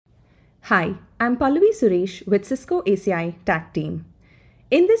Hi, I'm Pallavi Suresh with Cisco ACI TAC team.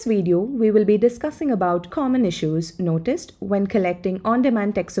 In this video, we will be discussing about common issues noticed when collecting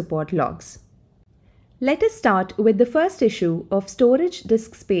on-demand tech support logs. Let us start with the first issue of storage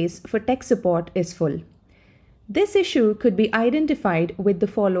disk space for tech support is full. This issue could be identified with the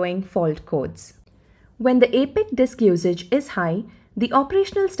following fault codes. When the APIC disk usage is high, the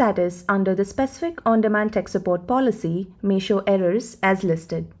operational status under the specific on-demand tech support policy may show errors as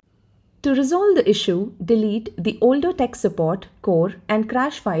listed. To resolve the issue, delete the older tech support, core, and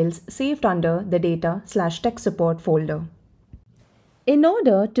crash files saved under the data/tech support folder. In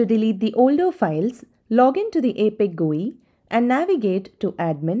order to delete the older files, log into the APIC GUI and navigate to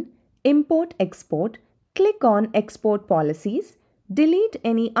Admin, Import Export, click on Export Policies, delete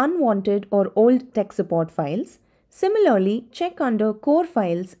any unwanted or old tech support files. Similarly, check under Core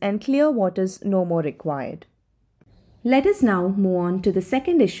Files and clear what is no more required. Let us now move on to the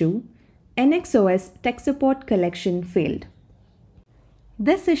second issue. NXOS tech support collection failed.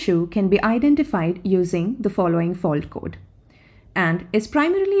 This issue can be identified using the following fault code and is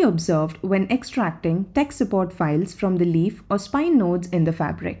primarily observed when extracting tech support files from the leaf or spine nodes in the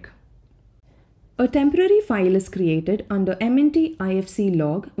fabric. A temporary file is created under MNT IFC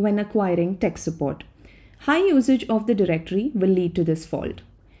log when acquiring tech support. High usage of the directory will lead to this fault.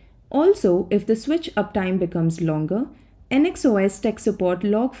 Also, if the switch uptime becomes longer, NXOS tech support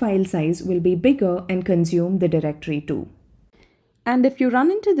log file size will be bigger and consume the directory too. And if you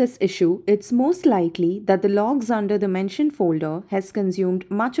run into this issue, it's most likely that the logs under the mentioned folder has consumed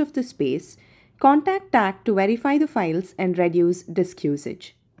much of the space. Contact TAC to verify the files and reduce disk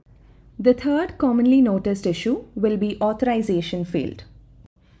usage. The third commonly noticed issue will be authorization failed.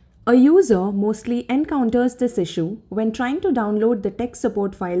 A user mostly encounters this issue when trying to download the tech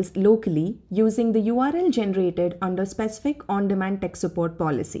support files locally using the URL generated under specific on-demand tech support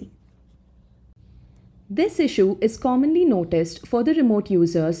policy. This issue is commonly noticed for the remote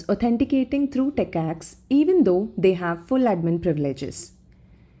users authenticating through TechAX even though they have full admin privileges.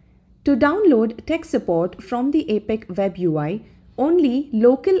 To download tech support from the APIC Web UI, only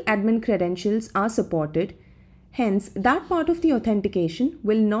local admin credentials are supported. Hence, that part of the authentication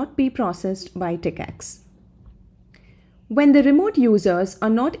will not be processed by TechAX. When the remote users are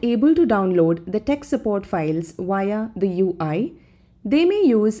not able to download the tech support files via the UI, they may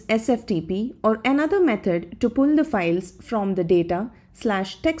use SFTP or another method to pull the files from the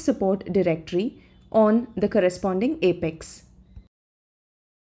data/tech support directory on the corresponding APICs.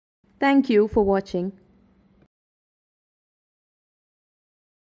 Thank you for watching.